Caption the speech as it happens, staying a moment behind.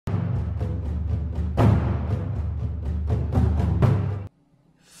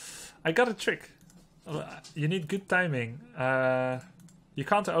I got a trick. You need good timing. You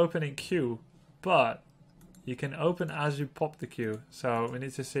can't open in queue, but you can open as you pop the queue. So we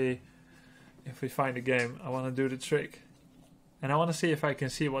need to see if we find a game. I want to do the trick. And I want to see if I can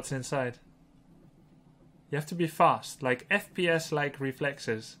see what's inside. You have to be fast, like FPS-like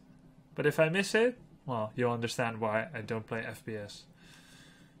reflexes. But if I miss it, well, you'll understand why I don't play FPS.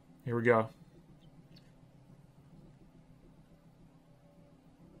 Here we go.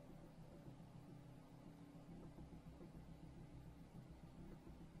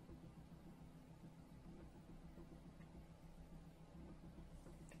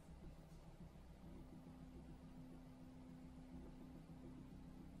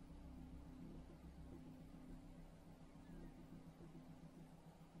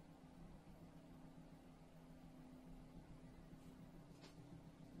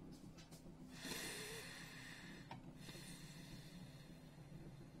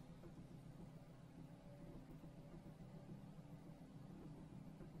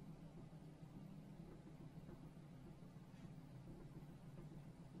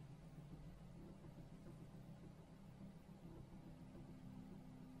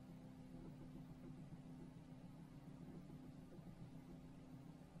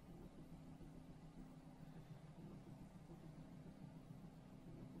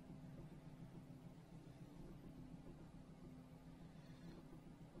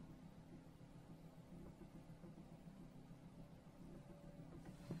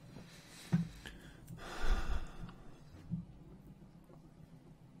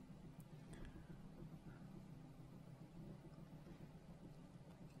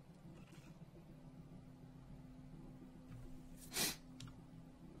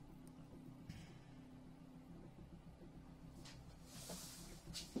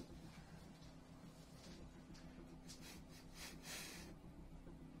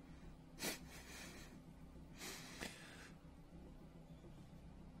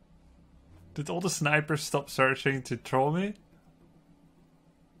 Did all the snipers stop searching to troll me?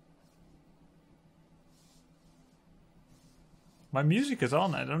 My music is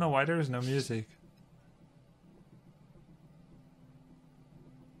on. I don't know why there is no music.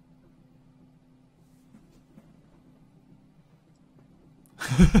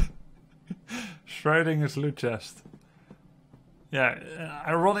 Schrodinger's loot chest. Yeah,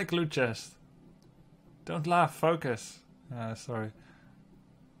 ironic loot chest. Don't laugh, focus. Sorry.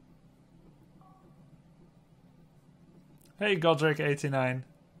 Hey, Godric89.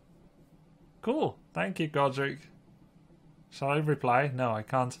 Cool. Thank you, Godric. Shall I reply? No, I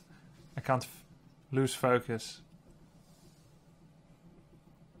can't. I can't lose focus.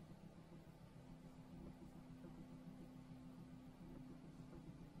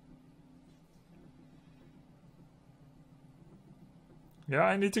 Yeah,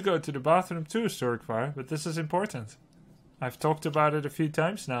 I need to go to the bathroom too, Storkvar, but this is important. I've talked about it a few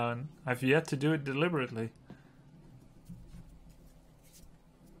times now, and I've yet to do it deliberately.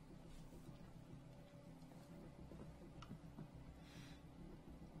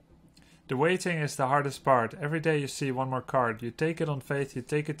 The waiting is the hardest part. Every day you see one more card. You take it on faith, you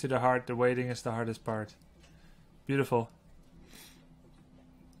take it to the heart. The waiting is the hardest part. Beautiful.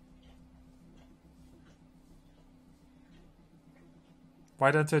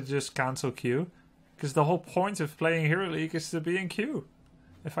 Why don't I just cancel queue? Because the whole point of playing Hero League is to be in queue.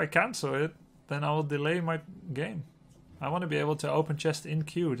 If I cancel it, then I will delay my game. I want to be able to open chest in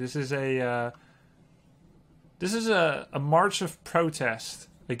queue. This is a march of protest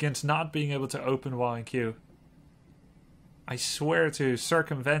against not being able to open while in queue. I swear to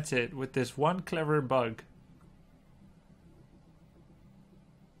circumvent it with this one clever bug.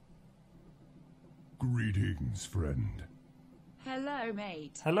 Greetings, friend. Hello,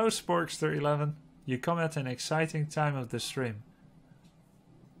 mate. Hello, Sporkster11. You come at an exciting time of the stream.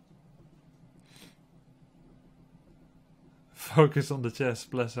 Focus on the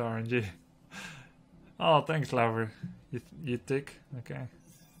chest, bless RNG. Oh, thanks, Lauer. You tick? Okay.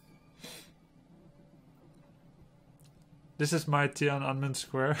 This is my Tiananmen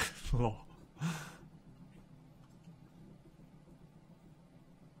Square. Lol.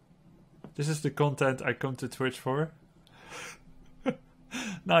 This is the content I come to Twitch for.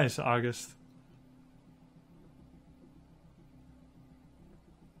 Nice, August.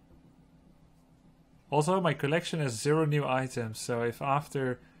 Also, my collection has 0 new items, so if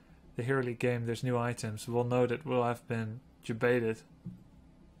after the Hero League game there's new items, we'll know that we'll have been debated.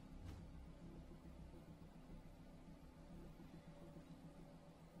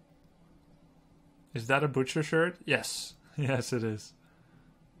 Is that a butcher shirt? Yes. Yes, it is.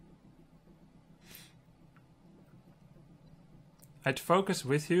 I'd focus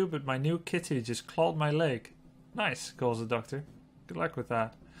with you, but my new kitty just clawed my leg. Nice, calls the doctor. Good luck with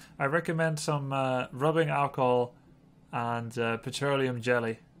that. I recommend some rubbing alcohol and petroleum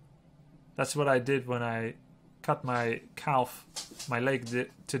jelly. That's what I did when I cut my leg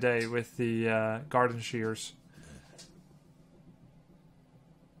today with the garden shears.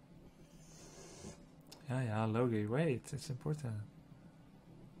 Yeah, Logie, wait, it's important.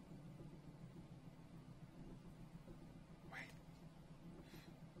 Wait.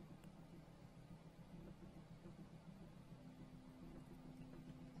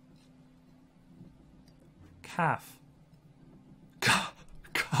 Calf. Calf.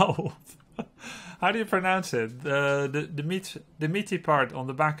 How do you pronounce it? The meaty part on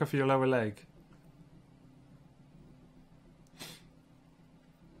the back of your lower leg.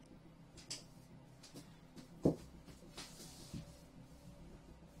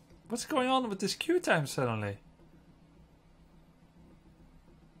 What's going on with this queue time suddenly?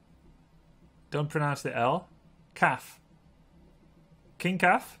 Don't pronounce the L. Calf. King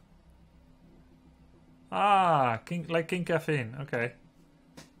calf? Ah, like King Caffeine. Okay.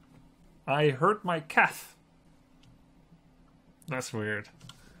 I hurt my calf. That's weird.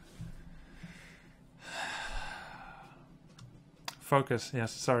 Focus.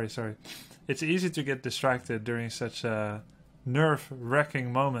 Yes, sorry. It's easy to get distracted during such a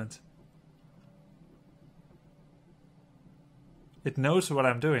nerve-wracking moment. It knows what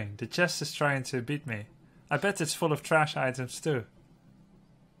I'm doing. The chest is trying to beat me. I bet it's full of trash items too.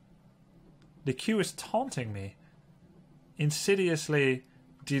 The queue is taunting me, insidiously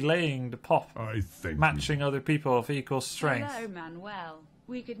delaying the pop, matching other people of equal strength. Hello, Manuel.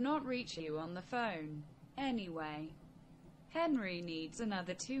 We could not reach you on the phone. Anyway, Henry needs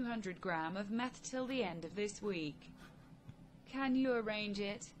another 200 gram of meth till the end of this week. Can you arrange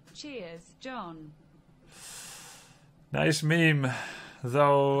it? Cheers, John. Nice meme,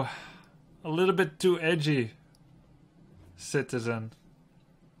 though a little bit too edgy, citizen.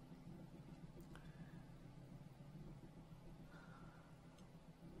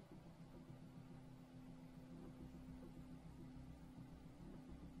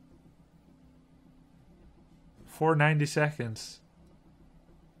 For 90 seconds.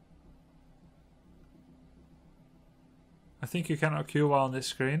 I think you cannot queue while on this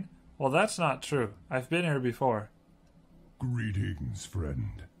screen. Well, that's not true. I've been here before. Greetings,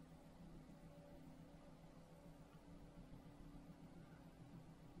 friend.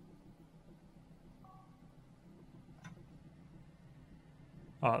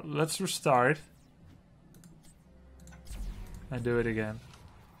 Let's restart. And do it again.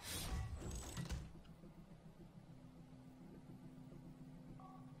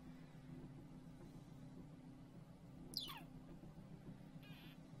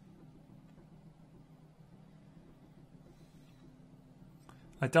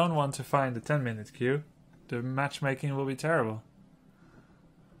 I don't want to find the 10-minute queue. The matchmaking will be terrible.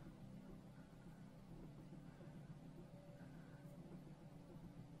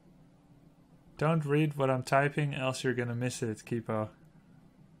 Don't read what I'm typing, else you're gonna miss it, Kipo.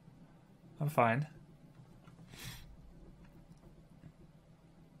 I'm fine.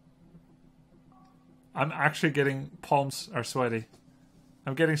 I'm actually getting palms are sweaty.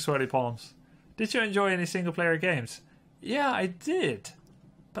 I'm getting sweaty palms. Did you enjoy any single player games? Yeah, I did.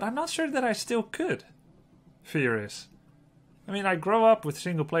 But I'm not sure that I still could. Furious. I mean, I grew up with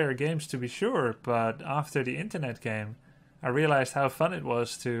single player games to be sure, but after the internet game, I realized how fun it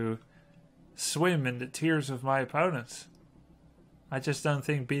was to swim in the tears of my opponents. I just don't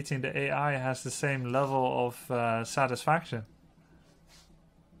think beating the AI has the same level of satisfaction.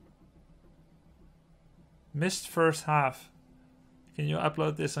 Missed first half. Can you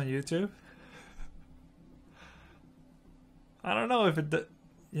upload this on YouTube? I don't know if it...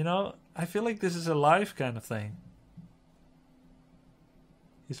 You know, I feel like this is a live kind of thing.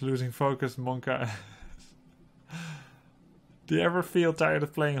 He's losing focus, Monka. Do you ever feel tired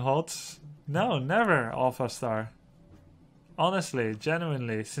of playing HOTS? No, never, Alpha Star. Honestly,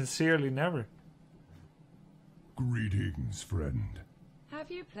 genuinely, sincerely, never. Greetings, friend. Have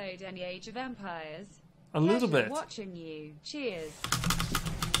you played any Age of Empires? A little bit. Watching you. Cheers.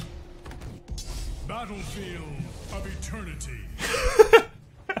 Battlefield of Eternity.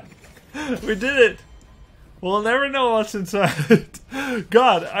 We did it! We'll never know what's inside.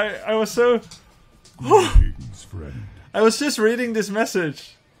 God, I was so... Greetings, friend. I was just reading this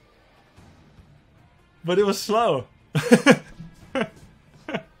message. But it was slow.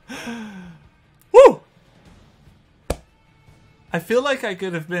 Woo! I feel like I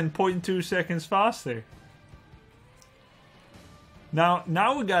could have been 0.2 seconds faster.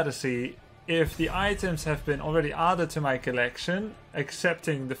 Now we gotta see if the items have been already added to my collection,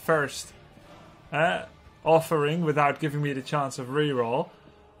 accepting the first offering without giving me the chance of reroll,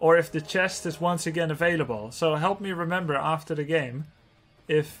 or if the chest is once again available. So help me remember after the game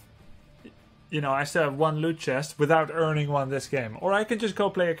if, you know, I still have one loot chest without earning one this game. Or I can just go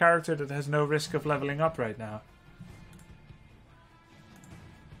play a character that has no risk of leveling up right now.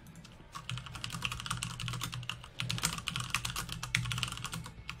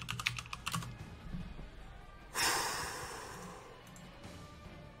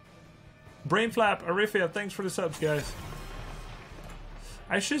 Brainflap, Arifia, thanks for the subs, guys.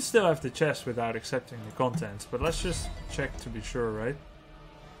 I should still have the chest without accepting the contents, but let's just check to be sure, right?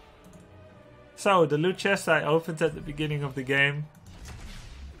 So, the loot chest I opened at the beginning of the game,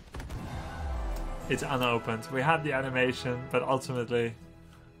 it's unopened. We had the animation, but ultimately...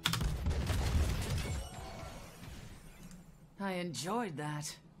 I enjoyed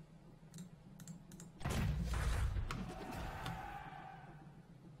that.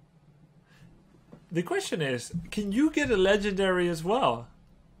 The question is, can you get a legendary as well?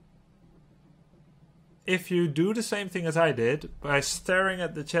 If you do the same thing as I did, by staring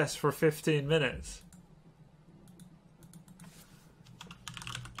at the chest for 15 minutes.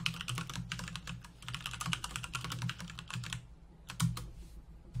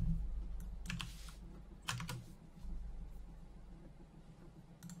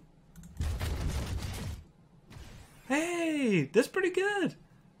 Hey, that's pretty good.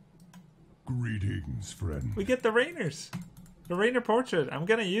 Greetings, friend. We get the Rainers. The Rainer portrait. I'm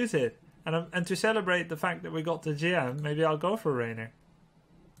gonna use it. And to celebrate the fact that we got the GM, maybe I'll go for Rainer.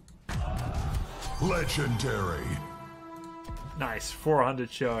 Legendary. Nice, 400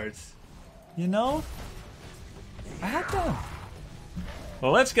 shards. You know, I had them.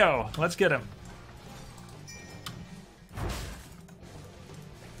 Well, let's go. Let's get him.